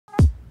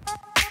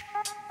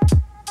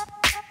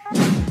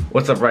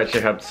What's up,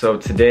 Rideshare Hub? So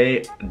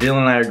today, Dylan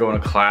and I are going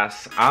to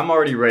class. I'm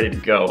already ready to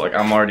go, like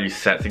I'm already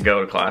set to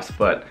go to class,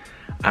 but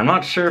I'm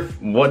not sure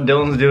what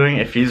Dylan's doing,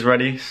 if he's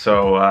ready,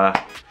 so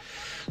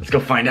let's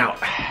go find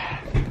out.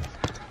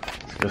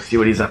 Let's go see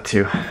what he's up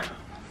to.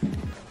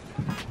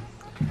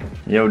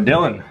 Yo,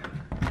 Dylan.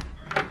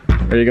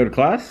 Ready to go to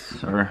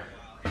class? Or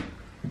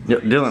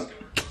yo, Dylan.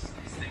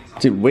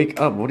 Dude, wake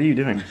up. What are you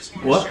doing?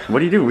 What? What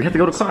do you do? We have to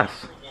go to class.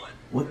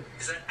 What?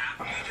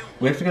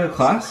 We have to go to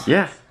class?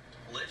 Yeah.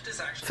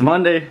 It's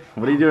Monday.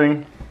 What are you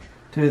doing?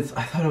 Dude,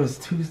 I thought it was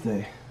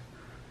Tuesday.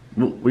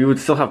 We would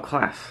still have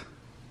class.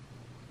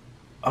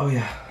 Oh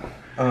yeah.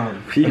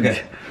 Pete,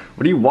 okay.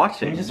 What are you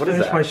watching? Let me just what is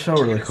finish that? my show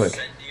really quick.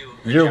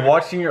 You're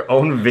watching your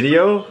own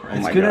video? Oh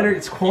It's my good. God.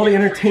 It's quality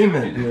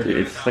entertainment, dude. Dude,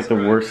 it's like the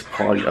worst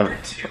quality of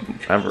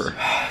ever.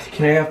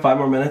 Can I have 5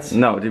 more minutes?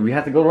 No, dude, we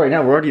have to go right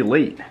now. We're already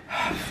late.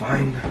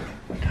 Fine.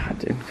 God,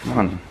 dude, come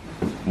on.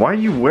 Why are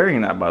you wearing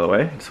that, by the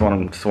way? Just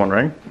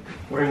wondering.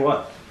 Wearing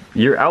what?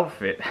 Your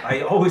outfit.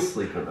 I always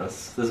sleep in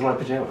this. This is my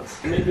pajamas.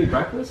 You make me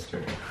breakfast,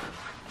 or?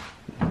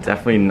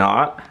 Definitely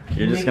not.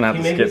 You're just gonna have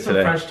to skip today. Can you make me some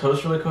French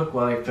toast really quick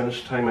while I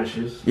finish tying my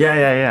shoes?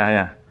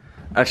 Yeah.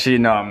 Actually,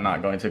 no, I'm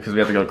not going to because we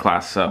have to go to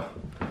class. So.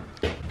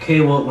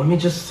 Okay, well, let me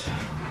just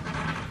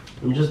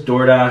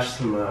DoorDash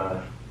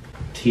some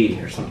tea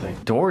or something.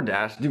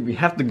 DoorDash, dude, we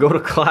have to go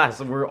to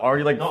class. We're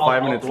already like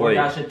 5 minutes late.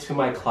 I'll DoorDash it to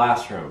my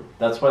classroom.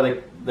 That's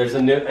why there's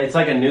a new. It's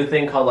like a new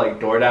thing called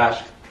like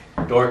DoorDash,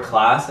 Door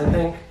Class, I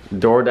think.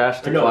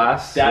 DoorDash to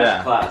class.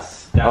 Dash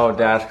class.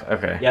 Dash.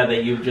 Okay. Yeah,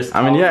 that you just.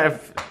 I mean, yeah,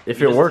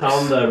 if it works.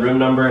 Tell them the room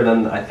number, and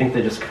then I think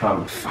they just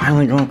come.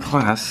 Finally going to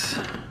class.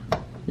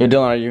 Yo,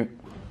 Dylan, are you?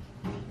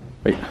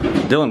 Wait,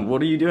 Dylan,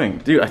 what are you doing?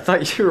 Dude, I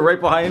thought you were right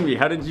behind me.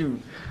 How did you?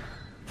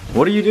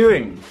 What are you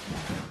doing?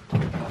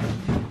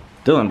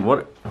 Dylan,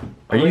 what?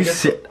 Are you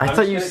I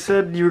thought you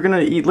said you were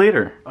gonna eat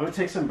later. I'm gonna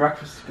take some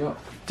breakfast to go.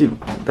 Dude,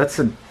 that's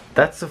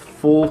a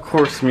full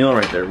course meal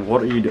right there.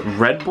 What are you doing?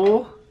 Red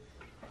Bull?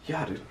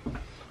 Yeah, dude.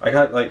 I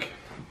got like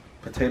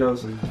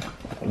potatoes and.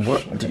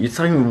 What? Dude, it's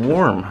not even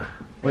warm.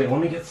 Wait,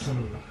 let me get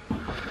some.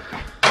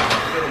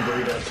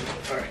 Burritos.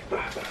 All right.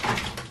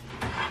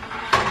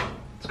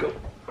 Let's go.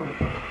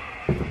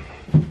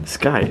 This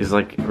guy is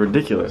like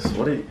ridiculous.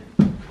 What are you?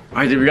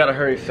 Alright, dude, we gotta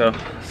hurry, so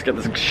let's get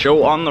this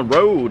show on the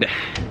road.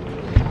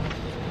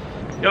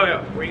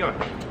 Yo, where you going?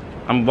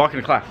 I'm walking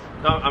to class.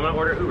 No, I'm gonna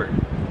order Uber.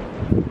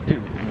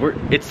 Dude,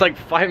 it's like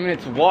 5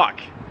 minutes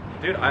walk.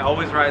 Dude, I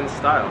always ride in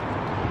style.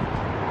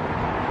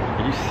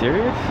 Are you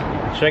serious?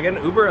 Should I get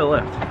an Uber or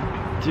a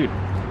Lyft? Dude,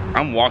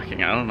 I'm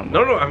walking, I don't know.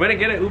 No, I'm gonna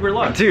get an Uber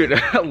Lux. Dude,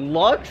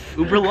 Lux?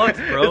 Uber Lux,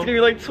 bro. It's gonna be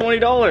like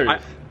 $20.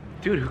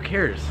 Dude, who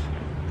cares?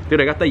 Dude,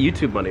 I got that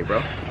YouTube money, bro.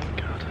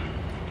 God.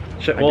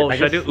 Should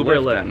I do Uber or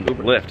Lyft?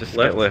 Uber. Lyft, just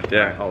get Lyft,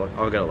 yeah. Right,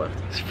 I'll get a Lyft.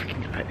 It's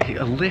freaking,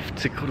 a Lyft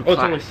to go to class.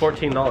 class. It's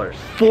only $14.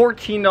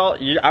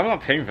 $14? I'm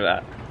not paying for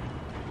that.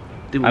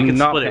 Dude, we can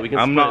split it. We can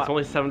split it. It's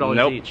only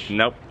 $7 each.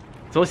 Nope.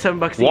 It's only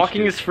 $7 each.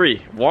 Walking is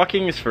free.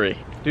 Walking is free.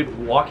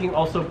 Dude, walking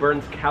also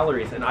burns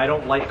calories, and I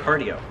don't like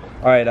cardio.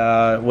 All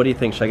right, what do you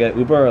think? Should I get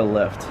Uber or a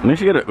Lyft? You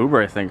should get an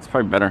Uber, I think. It's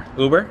probably better.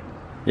 Uber?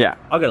 Yeah.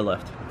 I'll get a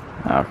Lyft.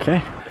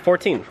 Okay.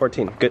 14.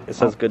 Good. It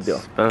says good deal.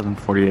 It's better than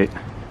 48.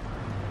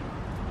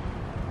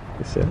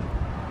 You see it?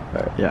 All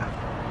right. Yeah.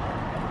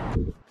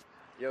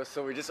 Yo,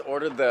 so we just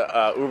ordered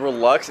the Uber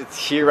Lux. It's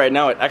here right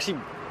now. It actually,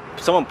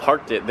 someone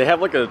parked it. They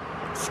have like a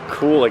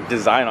cool like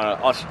design on it.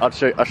 I'll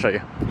show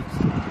you.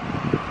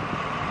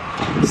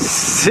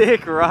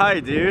 Sick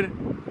ride, dude.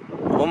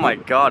 Oh my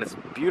God, it's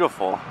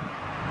beautiful.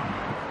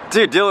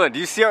 Dude, Dylan, do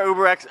you see our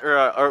Uber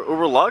our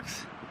Uber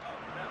Lux?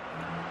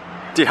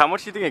 Dude, how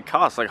much do you think it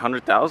costs? Like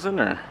 100,000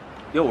 or?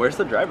 Yo, where's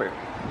the driver?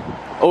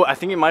 Oh, I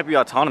think it might be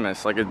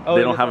autonomous. Like they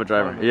don't have a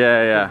driver.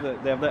 Yeah.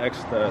 They have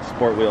the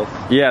sport wheels.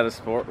 Yeah, the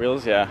sport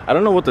wheels. Yeah. I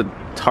don't know what the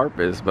tarp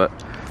is, but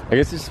I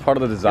guess it's just part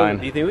of the design. Yo,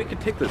 do you think we could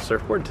take the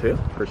surfboard too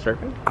for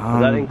surfing?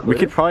 Is that included? We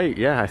could probably.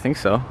 Yeah, I think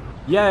so.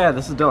 Yeah.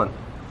 This is Dylan.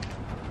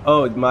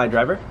 Oh, my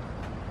driver?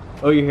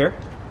 Oh, you're here?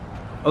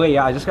 Okay,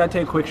 yeah. I just gotta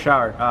take a quick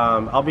shower.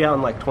 I'll be out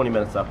in like 20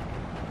 minutes though.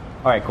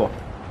 All right, cool.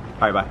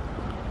 All right, bye.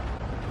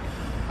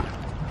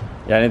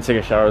 Yeah, I didn't take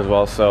a shower as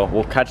well, so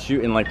we'll catch you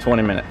in like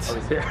 20 minutes. Oh,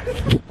 he's here.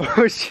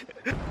 Oh shit.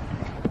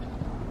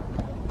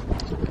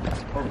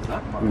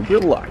 Uber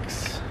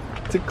Lux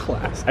to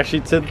class.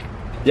 Actually,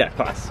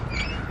 class.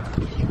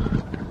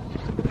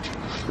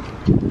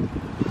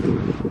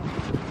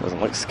 Doesn't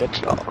look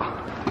sketchy at all.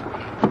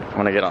 I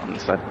want to get on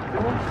this side.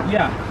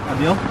 Yeah,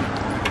 Adil.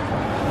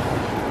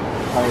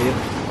 How are you?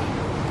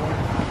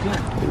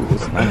 Ooh,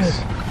 this is nice.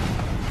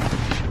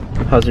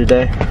 How's your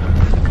day?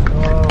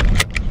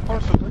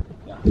 Possibly.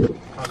 Yeah.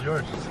 How's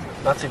yours?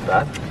 Not too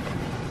bad.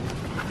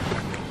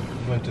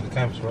 You went to the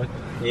campus, right?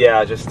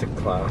 Yeah, just to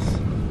class.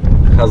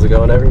 How's it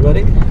going,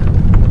 everybody?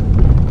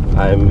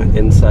 I'm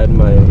inside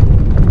my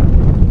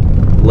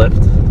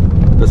Lyft.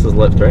 This is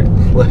Lyft, right?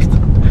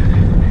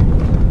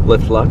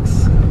 Lyft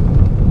Lux.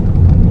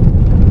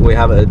 We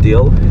have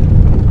Adil.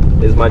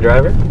 Is my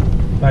driver?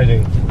 Hi,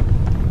 Jane.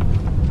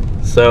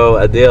 So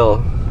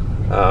Adil,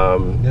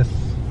 Yes.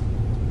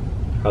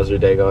 How's your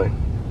day going?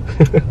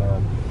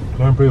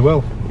 Going pretty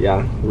well.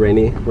 Yeah,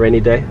 rainy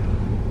day.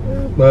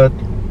 But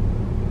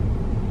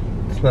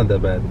it's not that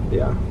bad.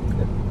 Yeah.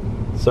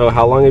 So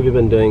how long have you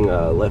been doing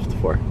Lyft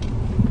for?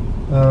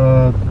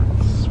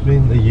 It's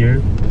been a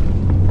year.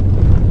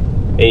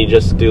 And you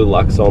just do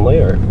Lux only,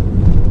 or?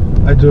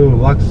 I do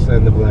Lux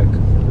and the black.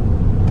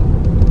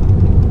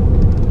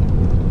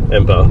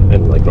 And both,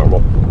 and like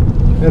normal?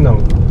 You know,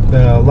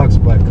 the Lux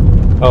black.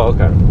 Oh,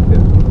 okay. Yeah.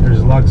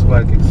 There's Lux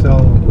black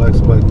XL, Lux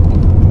black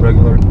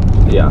regular.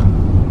 Yeah.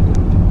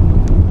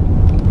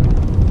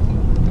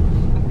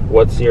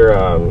 What's your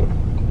I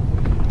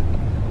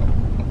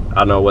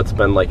don't know, what's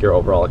been like your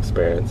overall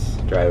experience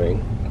driving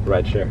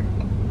rideshare?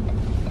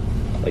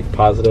 Like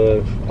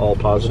positive, all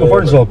positive? So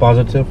far it's all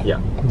positive. Yeah.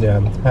 Yeah,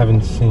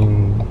 haven't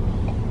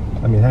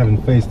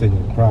faced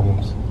any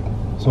problems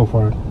so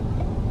far.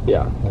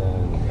 Yeah.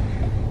 And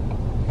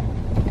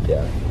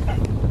Yeah.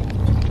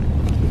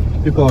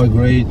 people are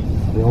great,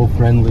 they're all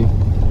friendly.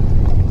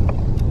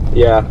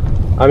 Yeah.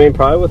 I mean,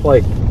 probably with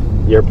like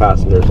your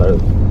passengers are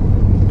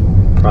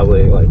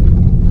probably like,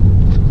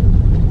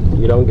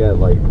 you don't get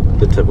like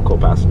the typical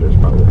passengers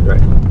probably,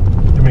 right?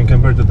 You mean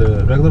compared to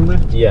the regular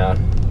Lyft? Yeah.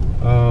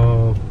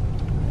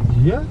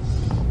 Yes.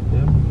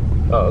 Yeah.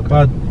 Oh, okay.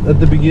 But at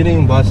the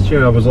beginning last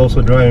year I was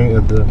also driving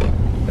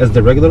as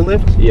the regular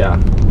Lyft. Yeah.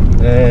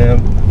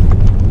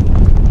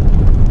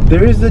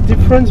 There is a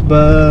difference,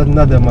 but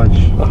not that much.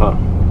 Uh-huh.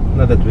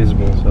 Not that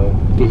visible, so.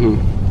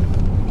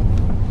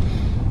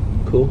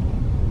 Cool.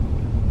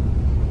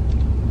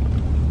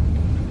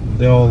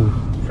 They're all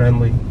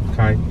friendly,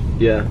 kind,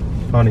 Yeah.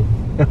 funny,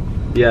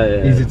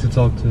 Yeah. easy to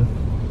talk to.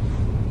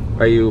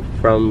 Are you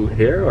from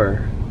here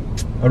or?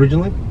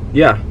 Originally?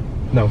 Yeah.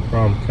 No,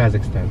 from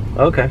Kazakhstan.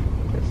 Okay.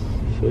 That's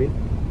sweet.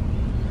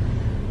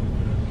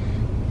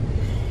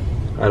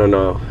 I don't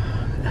know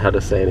how to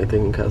say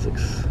anything in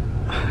Kazakhs.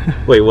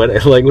 Wait,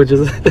 what language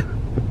is it?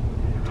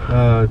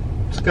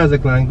 It's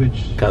Kazakh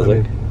language.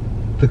 Kazakh?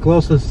 The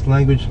closest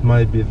language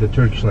might be the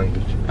Turkish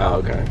language. Oh,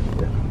 okay.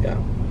 Yeah.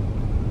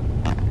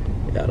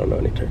 Yeah, I don't know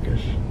any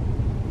Turkish.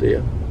 Do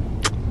you?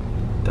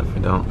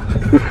 Definitely don't.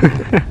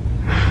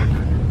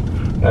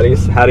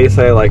 How do you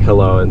say like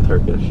hello in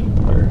Turkish?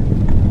 Or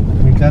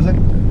In Kazakh?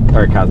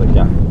 Kazakh,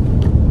 yeah.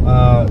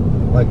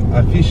 Like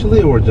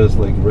officially or just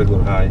like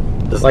regular hi?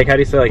 Just like how do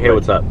you say like hey,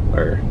 what's up?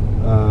 Or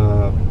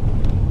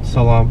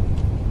Salam.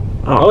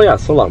 oh yeah,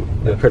 salam.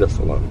 Yeah. I've heard of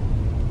salam.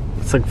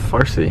 It's like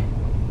Farsi.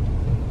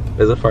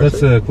 Is it Farsi? That's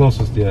the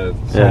closest, yeah.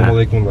 Salam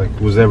alaikum, like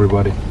with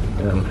everybody.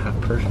 Yeah, I'm half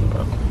Persian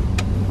though.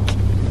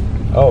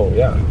 Oh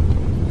yeah.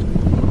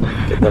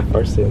 Get that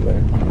Farsi in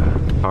there.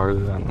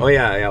 Farsi than. Oh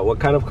yeah. What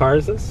kind of car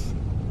is this?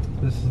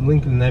 This is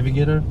Lincoln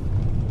Navigator.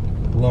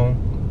 Long.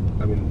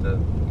 I mean the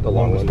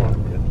long longest one.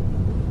 one. Yeah.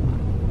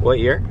 What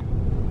year?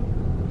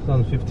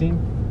 2015.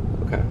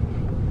 Okay.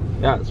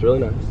 Yeah, it's really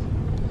nice.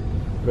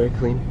 Very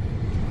clean.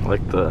 I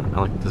like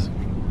this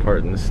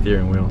part in the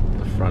steering wheel,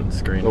 the front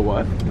screen. The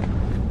what?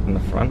 In the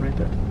front right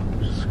there.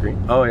 There's a screen.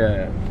 Oh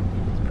yeah.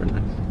 It's pretty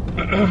nice.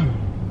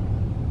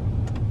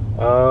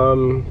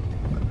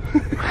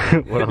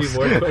 What Any else?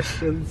 more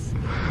questions?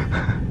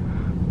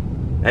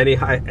 Have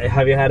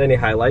you had any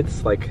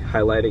highlights, like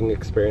highlighting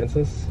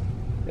experiences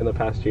in the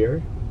past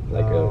year?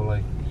 Like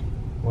Like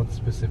what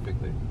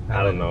specifically?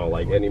 I don't know,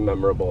 like any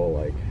memorable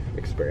like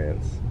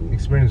experience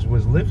Experience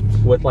with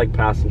Lyft? with like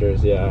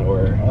passengers, yeah,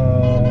 or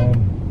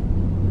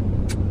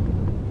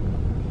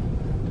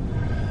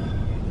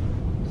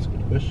That's a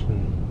good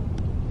question.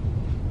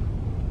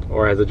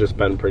 or has it just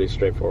been pretty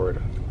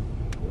straightforward?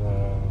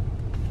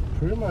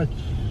 Pretty much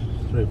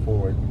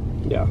straightforward.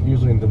 Yeah.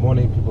 Usually in the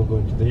morning people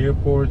going to the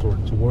airport or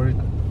to work.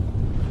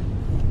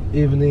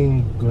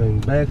 Evening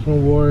going back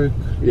from work.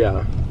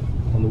 Yeah.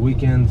 On the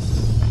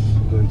weekends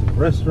going to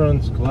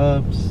restaurants,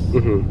 clubs.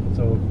 Mhm.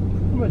 So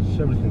pretty much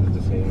everything is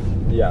the same.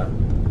 Yeah.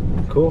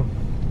 Cool.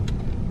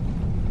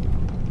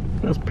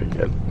 That's pretty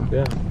good.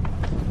 Yeah.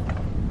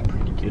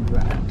 Pretty good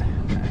ride.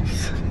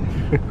 Nice.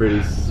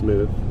 Pretty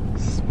smooth.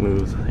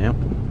 Smooth. Yep.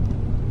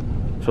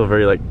 I feel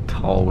very like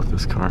tall with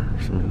this car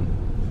or something.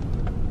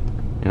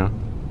 You know?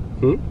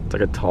 It's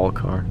like a tall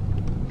car.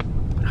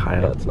 High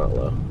Yeah, up. it's not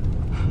low.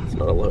 It's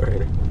not a low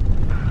rider.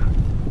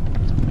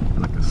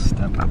 Like a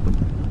step at the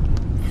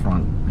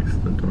front next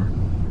to the door.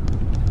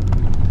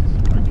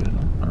 It's pretty good.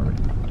 Alright.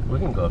 We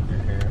can go up through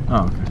here.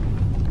 Oh, okay.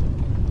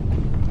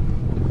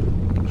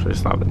 Should I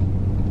stop it?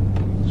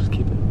 Just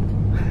keep it.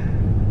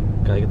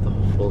 Gotta get the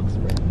full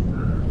experience.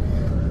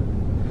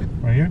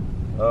 Right here?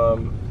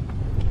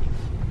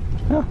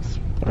 Yeah.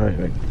 Alright,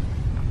 wait.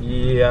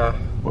 Yeah.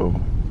 Whoa.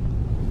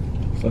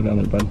 Slow down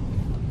there, bud.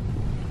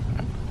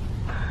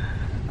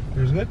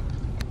 Here's good?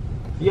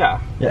 Yeah.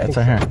 Yeah, it's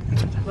right here.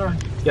 It's right there.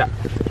 Alright. Yeah.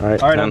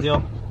 Alright, Alright, done.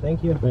 deal.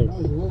 Thank you. You're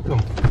welcome.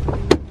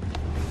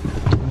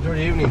 Enjoy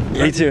the evening.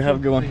 Yeah, you too. Have a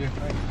good one.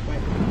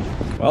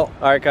 Well,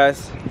 alright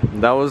guys.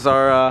 That was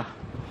our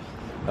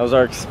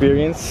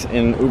experience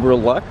in Uber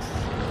Lux.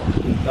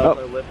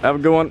 Oh, have a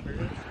good one.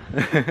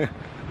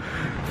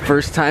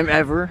 First time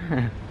ever.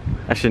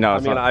 Actually, no,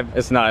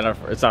 it's not our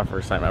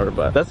first time ever,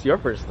 but That's your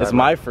first time. it's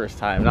my first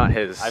time, not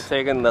his.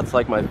 That's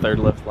like my third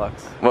Lyft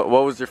Lux. What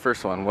was your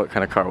first one? What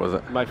kind of car was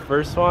it? My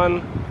first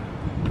one,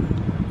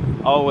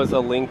 was a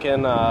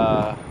Lincoln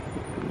Town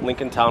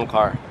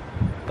Car.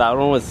 That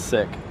one was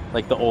sick.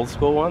 Like the old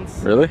school ones.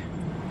 Really?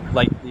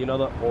 Like, you know,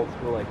 the old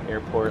school, like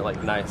airport,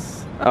 like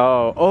nice.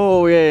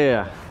 Oh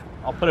yeah.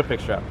 I'll put a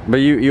picture up. But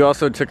you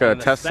also took a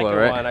Tesla, second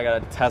right? One, I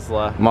got a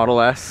Tesla.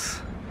 Model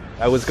S.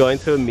 I was going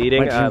to a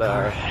meeting at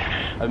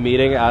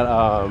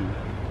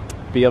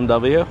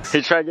BMW.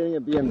 He tried getting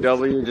a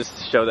BMW just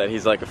to show that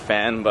he's like a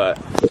fan, but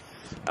I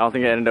don't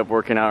think it ended up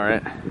working out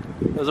right.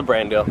 It was a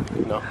brand deal.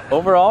 No.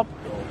 Overall,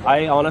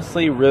 I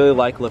honestly really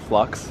like Lyft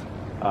Lux.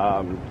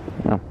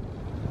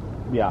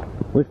 Yeah.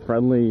 With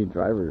friendly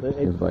drivers.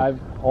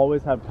 I've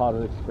always had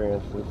positive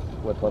experiences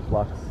with Lyft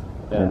Lux,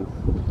 and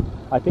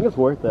I think it's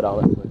worth it,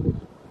 honestly.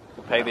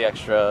 Pay the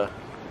extra.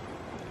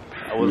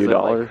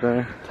 $10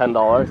 there?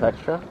 $10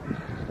 extra?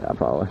 Yeah,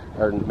 probably.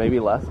 Or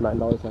maybe less,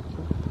 $9 extra.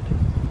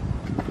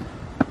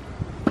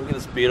 Look at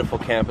this beautiful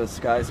campus,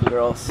 guys and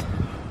girls.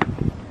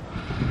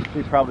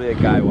 There's probably a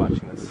guy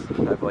watching this.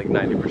 I have like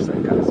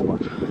 90% guys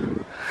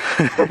watching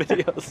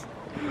videos.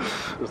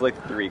 There's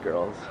like 3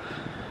 girls.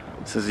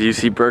 This is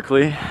UC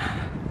Berkeley.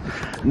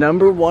 #1. No,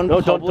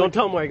 don't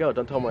tell them where I go.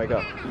 Don't tell them where I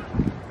go.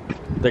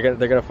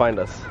 They're gonna find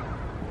us.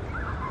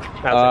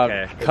 That's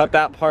okay. Cut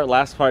that part.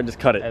 Last part. Just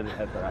cut it.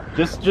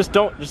 Just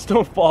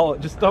don't follow.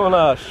 Just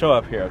don't show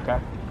up here, okay?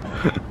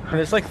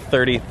 There's like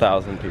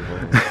 30,000 people.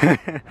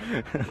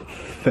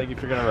 Thank you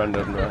for gonna run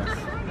into us.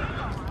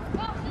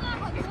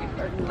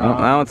 Oh,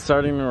 now it's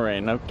starting to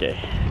rain. Okay.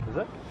 Is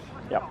it?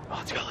 Yep. Oh,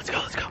 let's go. Let's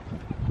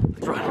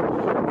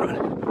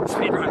run.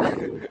 Speed run.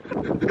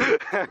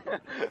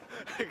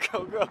 Go.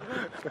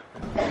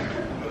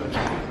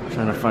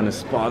 Trying to find a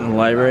spot in the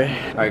library.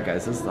 Alright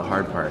guys, this is the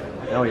hard part.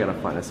 Now we gotta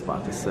find a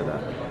spot to sit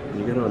at. When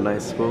you go to a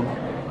nice school,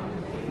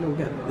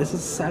 this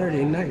is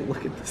Saturday night,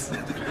 look at this.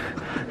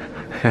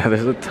 Yeah,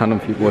 there's a ton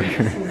of people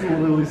here. This is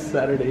literally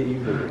Saturday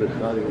evening, but it's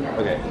not even.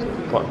 Okay,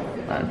 come on.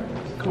 Alright.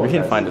 We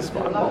can find a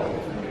spot. I'll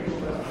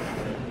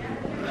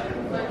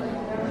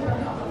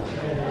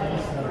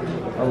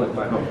let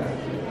my home.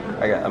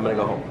 I'm gonna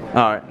go home.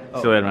 Alright,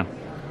 see you later, man.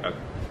 Okay.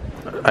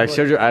 I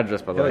showed your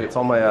address, by the way. It's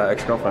all my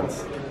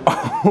ex-girlfriends.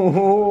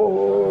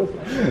 Oh,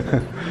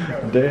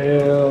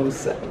 damn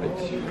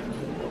savage.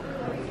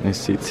 Any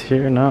seats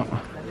here? No.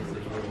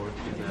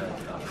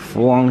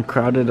 Full on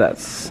crowded at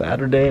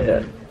Saturday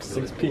at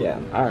 6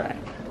 p.m. Alright.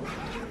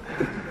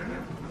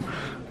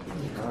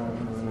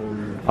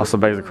 Also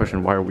begs the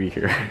question, why are we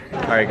here?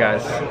 Alright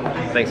guys,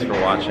 thanks for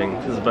watching.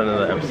 This has been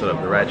another episode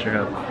of the Rideshare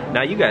Hub.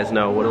 Now you guys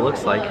know what it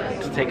looks like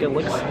to take a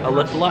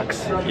Lyft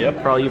Lux.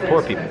 Yep. For all you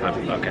poor people.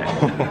 Okay.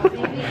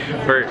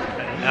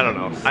 I don't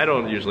know. I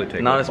don't usually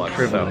take Not Lyft as Lux,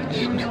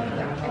 privileged. So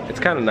it's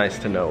kind of nice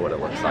to know what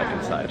it looks like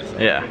inside. So.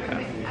 Yeah.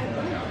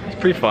 It's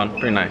pretty fun,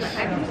 pretty nice.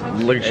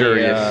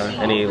 Luxurious.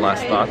 Any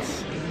last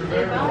thoughts?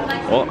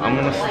 Well, I'm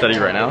gonna study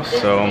right now,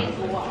 so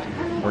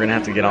we're gonna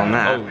have to get on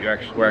that. Oh,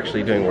 we're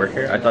actually doing work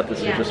here? I thought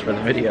this was just for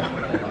the video.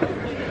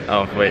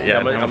 Oh, wait, yeah.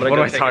 I'm gonna what go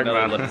am I take talking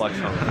another about? Lyft Lux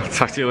home. I'll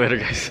talk to you later,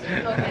 guys.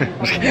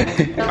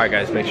 Alright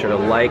guys, make sure to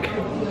like,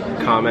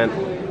 comment,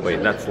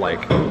 wait, that's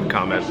like,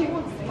 comment,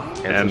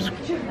 and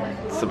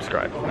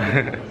subscribe.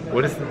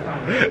 What is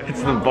that?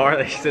 It's the bar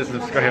that says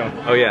subscribe on.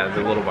 Oh yeah,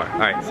 the little bar.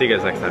 Alright, see you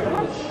guys next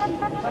time.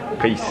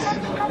 Peace.